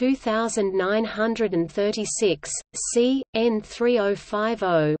 52-2936, C,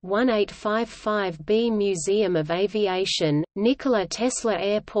 N3050-1855B Museum of Aviation, Nikola Tesla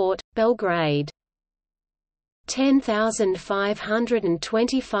Airport, Belgrade.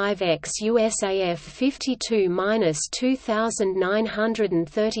 10525X USAF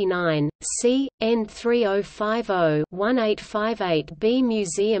 52-2939, C, N3050-1858B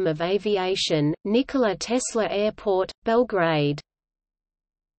Museum of Aviation, Nikola Tesla Airport, Belgrade.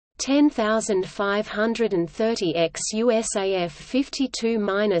 10,530 x USAF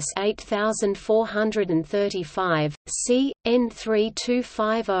 52-8435, c.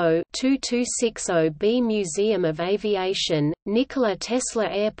 N3250-2260B Museum of Aviation, Nikola Tesla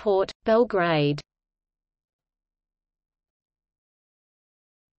Airport, Belgrade.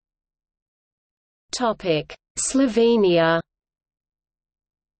 Slovenia.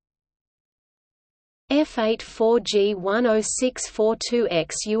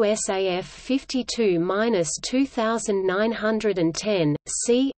 F-84G-10642X USAF 52-2910,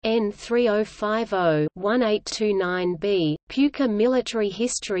 c. N3050-1829B, Puka Military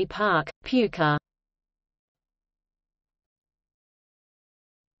History Park, Puka.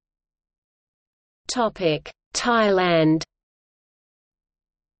 Thailand.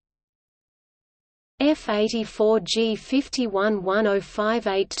 F-84G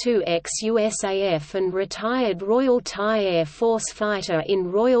 51-10582X USAF and retired Royal Thai Air Force fighter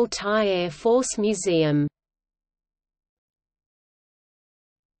in Royal Thai Air Force Museum.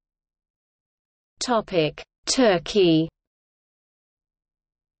 Turkey.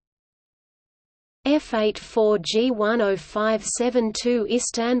 F-84G 10572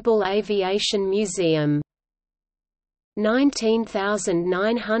 Istanbul Aviation Museum.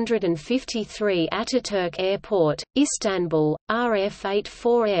 19953 Ataturk Airport, Istanbul,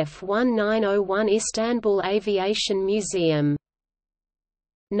 RF-84F-1901 Istanbul Aviation Museum.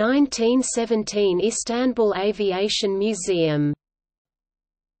 1917 Istanbul Aviation Museum.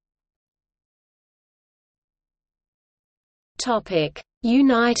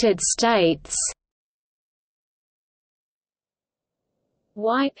 United States.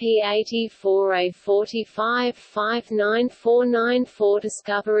 YP-84A-45-59494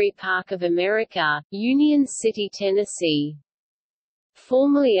 Discovery Park of America, Union City, Tennessee.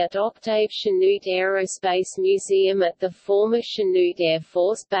 Formerly at Octave Chanute Aerospace Museum at the former Chanute Air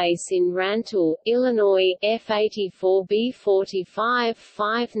Force Base in Rantoul, Illinois,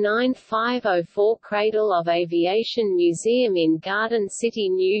 F-84B-45-59504 Cradle of Aviation Museum in Garden City,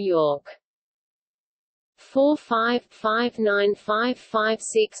 New York.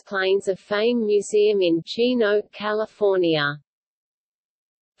 45-59556 Planes of Fame Museum in Chino, California.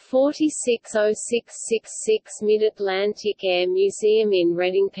 460666 Mid-Atlantic Air Museum in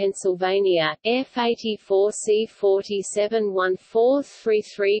Reading, Pennsylvania,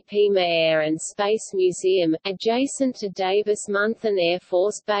 F-84C-471433 Pima Air and Space Museum, adjacent to Davis-Monthan Air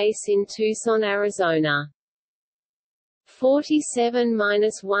Force Base in Tucson, Arizona.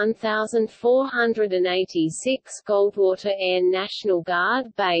 47-1486 Goldwater Air National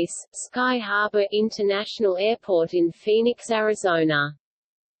Guard Base, Sky Harbor International Airport in Phoenix, Arizona.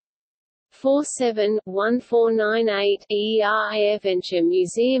 47-1498 ER AirVenture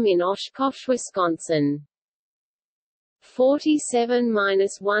Museum in Oshkosh, Wisconsin.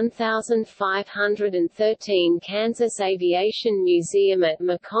 47-1513 Kansas Aviation Museum at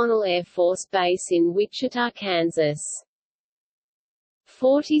McConnell Air Force Base in Wichita, Kansas.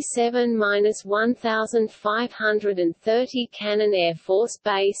 47-1530 Cannon Air Force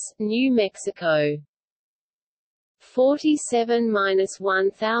Base, New Mexico.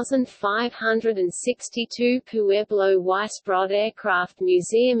 47-1562 Pueblo Weisbrod Aircraft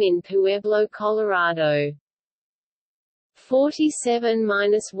Museum in Pueblo, Colorado.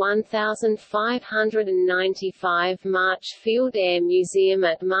 47-1595 March Field Air Museum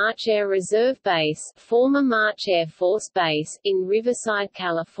at March Air Reserve Base, former March Air Force Base, in Riverside,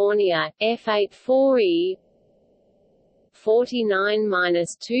 California, F-84E.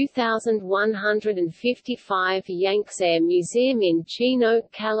 49-2155 Yanks Air Museum in Chino,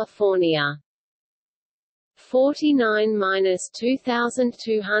 California.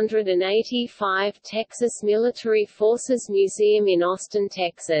 49-2285 Texas Military Forces Museum in Austin,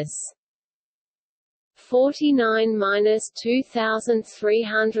 Texas.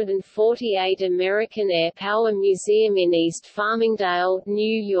 49-2348 American Air Power Museum in East Farmingdale,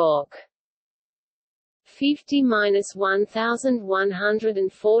 New York.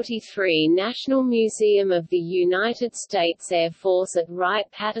 50-1143 National Museum of the United States Air Force at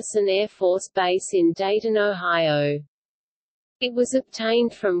Wright-Patterson Air Force Base in Dayton, Ohio. It was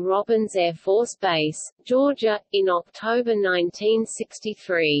obtained from Robins Air Force Base, Georgia, in October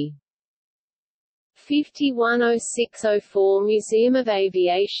 1963. 510604 Museum of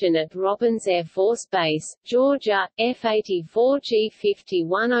Aviation at Robins Air Force Base, Georgia, F-84G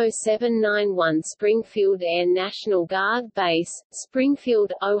 510791 Springfield Air National Guard Base,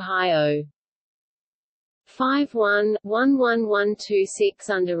 Springfield, Ohio. 51-11126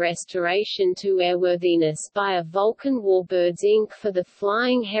 under restoration to airworthiness by a Vulcan Warbirds Inc. for the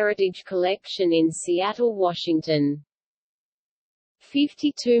Flying Heritage Collection in Seattle, Washington.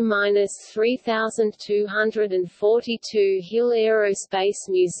 52–3242 Hill Aerospace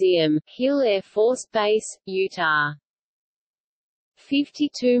Museum, Hill Air Force Base, Utah.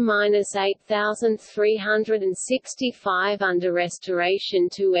 52–8365 under restoration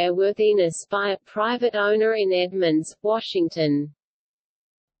to airworthiness by a private owner in Edmonds, Washington.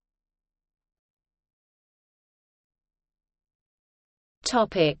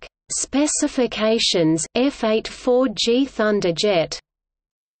 Topic: Specifications. F-84G Thunderjet.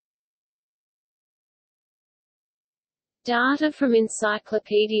 Data from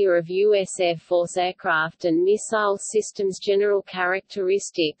Encyclopedia of U.S. Air Force Aircraft and Missile Systems. General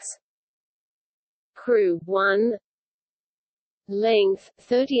characteristics. Crew 1. Length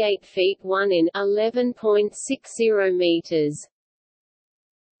 38 feet 1 in 11.60 meters.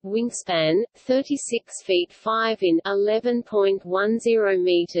 Wingspan 36 feet 5 in 11.10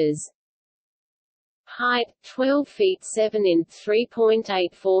 meters. Height 12 feet 7 in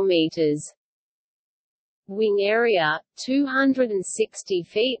 3.84 meters. Wing area 260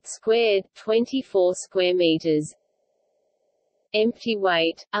 feet squared, 24 square meters. Empty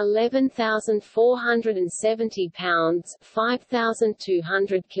weight 11,470 pounds,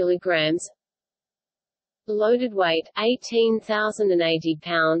 5,200 kilograms. Loaded weight 18,080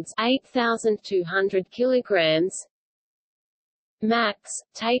 pounds, 8,200 kilograms. Max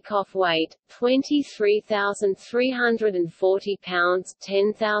takeoff weight 23,340 pounds,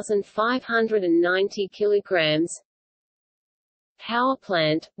 10,590 kilograms. Power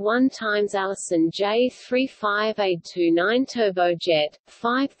plant 1 times Allison J35A29 turbojet,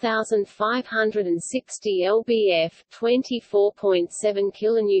 5,560 lbf, 24.7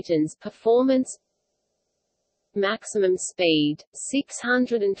 kilonewtons. Performance. Maximum speed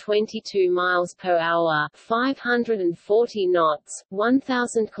 622 miles per hour, 540 knots,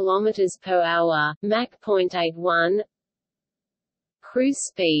 1000 kilometers per hour, Mach 0.81. Cruise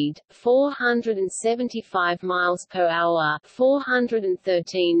speed 475 miles per hour,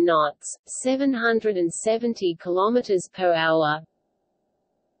 413 knots, 770 kilometers per hour.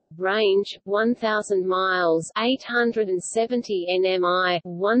 Range 1000 miles, 870 nmi,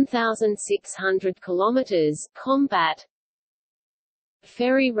 1600 kilometers. Combat.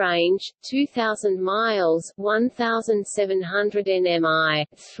 Ferry range 2000 miles, 1700 nmi,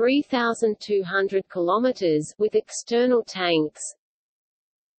 3200 kilometers with external tanks.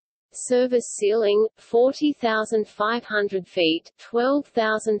 Service ceiling 40,500 feet,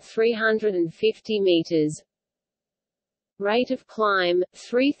 12,350 meters. Rate of climb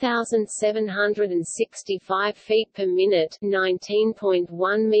 3,765 feet per minute,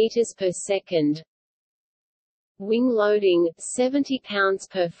 19.1 meters per second. Wing loading 70 pounds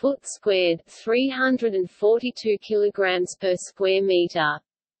per foot squared, 342 kilograms per square meter.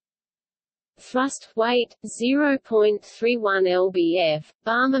 Thrust weight 0.31 lbf.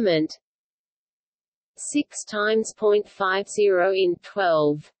 Armament 6 times 0.50 in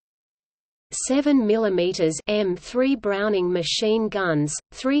 12. 7 mm M3 Browning machine guns,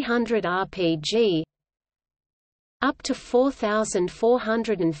 300 RPG, up to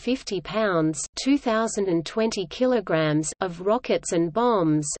 4,450 pounds (2,020 kilograms) of rockets and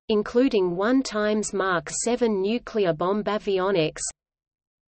bombs, including 1 times Mark 7 nuclear bomb avionics.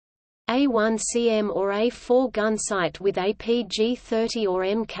 A1CM or A4 gunsight with APG-30 or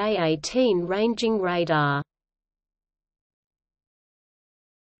Mk-18 ranging radar.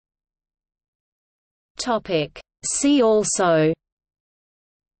 See also: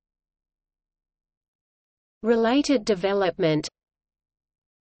 Related development,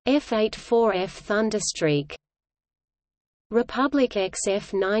 F-84F Thunderstreak, Republic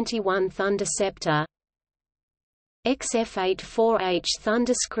XF-91 Thunderceptor, XF-84H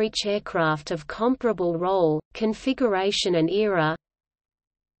Thunderscreech aircraft of comparable role, configuration and era,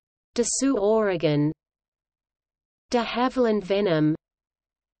 De Sioux, Oregon, de Havilland Venom,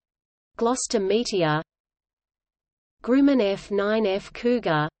 Gloucester Meteor, Grumman F-9F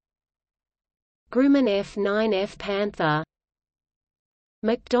Cougar, Grumman F-9F Panther,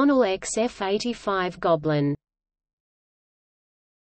 McDonnell XF-85 Goblin.